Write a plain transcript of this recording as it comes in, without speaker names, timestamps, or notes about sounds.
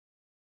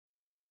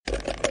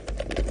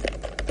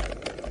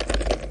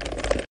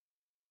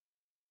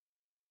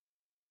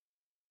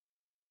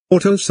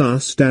AUTOSAR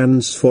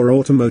stands for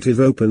Automotive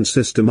Open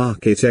System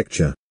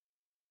Architecture.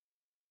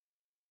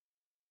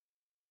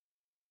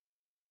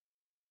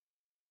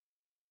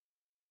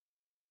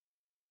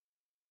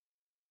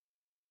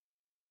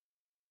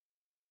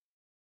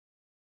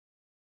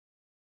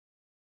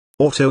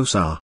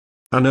 AUTOSAR.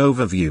 An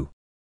overview.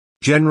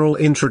 General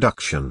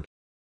introduction.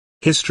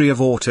 History of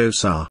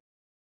AUTOSAR.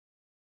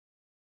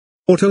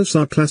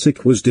 AUTOSAR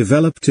Classic was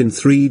developed in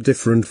 3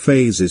 different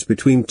phases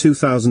between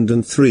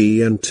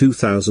 2003 and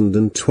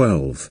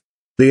 2012.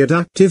 The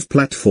adaptive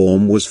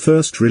platform was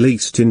first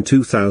released in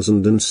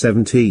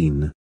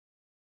 2017.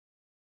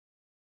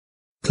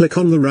 Click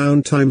on the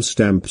round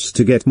timestamps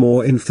to get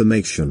more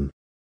information.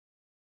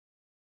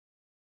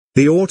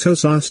 The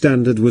AUTOSAR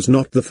standard was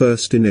not the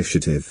first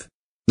initiative.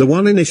 The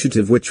one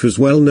initiative which was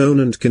well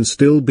known and can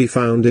still be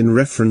found in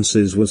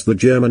references was the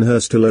German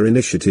Hersteller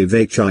Initiative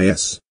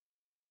HIS.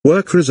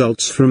 Work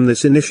results from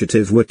this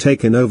initiative were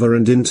taken over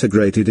and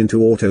integrated into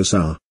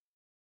AUTOSAR.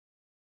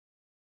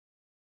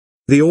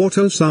 The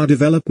AUTOSAR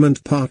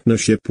Development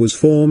Partnership was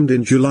formed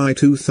in July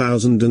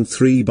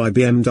 2003 by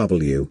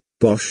BMW,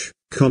 Bosch,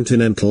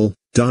 Continental,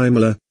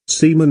 Daimler,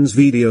 Siemens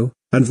Video,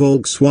 and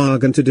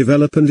Volkswagen to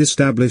develop and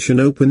establish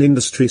an open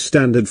industry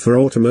standard for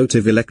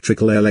automotive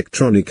electrical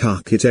electronic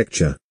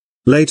architecture.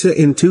 Later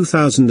in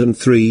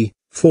 2003,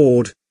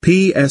 Ford,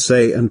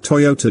 PSA and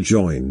Toyota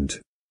joined.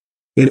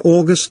 In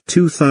August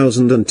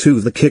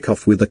 2002 the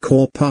kickoff with the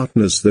core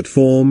partners that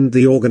formed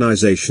the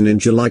organization in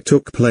July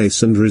took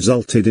place and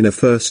resulted in a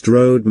first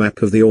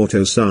roadmap of the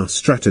AUTOSAR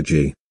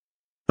strategy.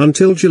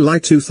 Until July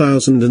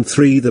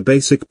 2003 the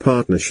basic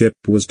partnership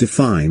was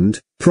defined,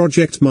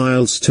 project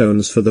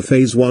milestones for the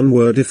Phase 1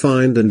 were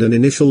defined and an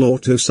initial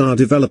AUTOSAR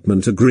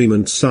development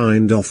agreement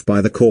signed off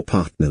by the core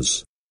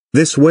partners.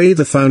 This way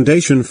the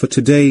foundation for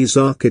today's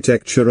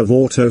architecture of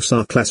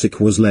AUTOSAR Classic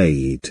was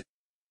laid.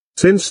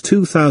 Since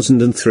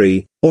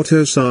 2003,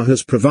 AUTOSAR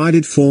has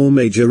provided 4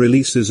 major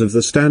releases of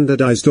the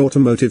standardized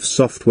automotive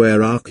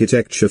software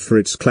architecture for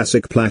its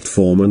classic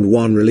platform and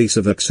 1 release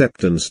of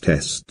acceptance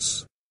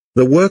tests.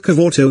 The work of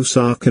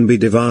AUTOSAR can be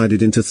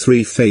divided into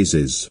 3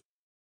 phases.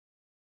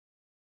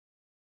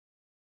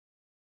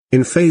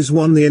 In Phase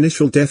 1 the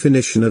initial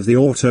definition of the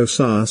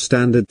AUTOSAR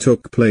standard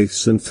took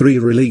place and 3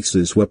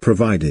 releases were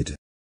provided.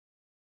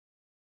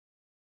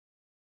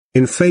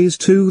 In Phase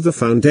 2 the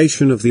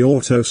foundation of the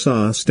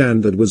AUTOSAR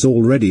standard was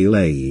already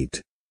laid.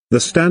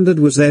 The standard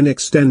was then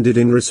extended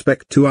in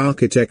respect to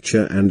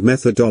architecture and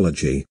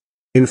methodology.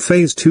 In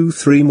Phase 2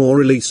 3 more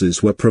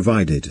releases were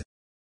provided.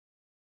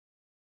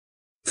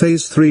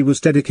 Phase 3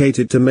 was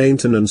dedicated to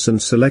maintenance and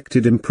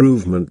selected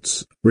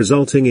improvements,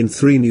 resulting in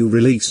 3 new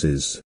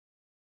releases.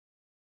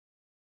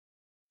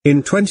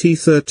 In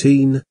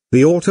 2013,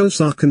 the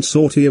AUTOSAR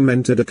Consortium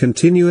entered a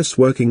continuous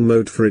working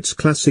mode for its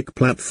classic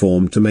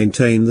platform to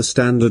maintain the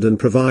standard and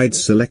provide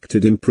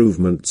selected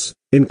improvements,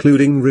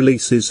 including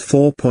releases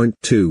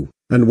 4.2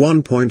 and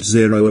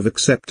 1.0 of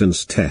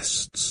acceptance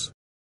tests.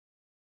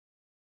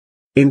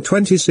 In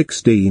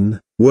 2016,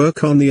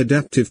 work on the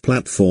adaptive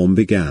platform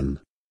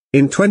began.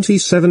 In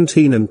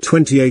 2017 and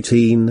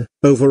 2018,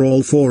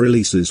 overall 4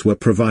 releases were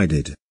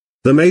provided.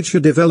 The major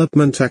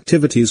development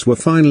activities were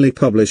finally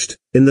published,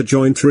 in the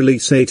joint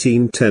release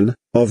 1810,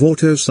 of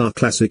AUTOSAR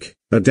Classic,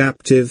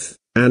 Adaptive,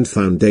 and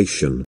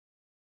Foundation.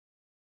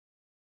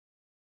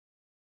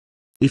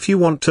 If you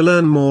want to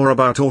learn more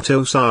about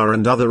AUTOSAR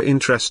and other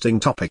interesting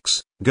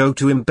topics, go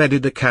to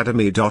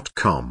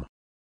embeddedacademy.com.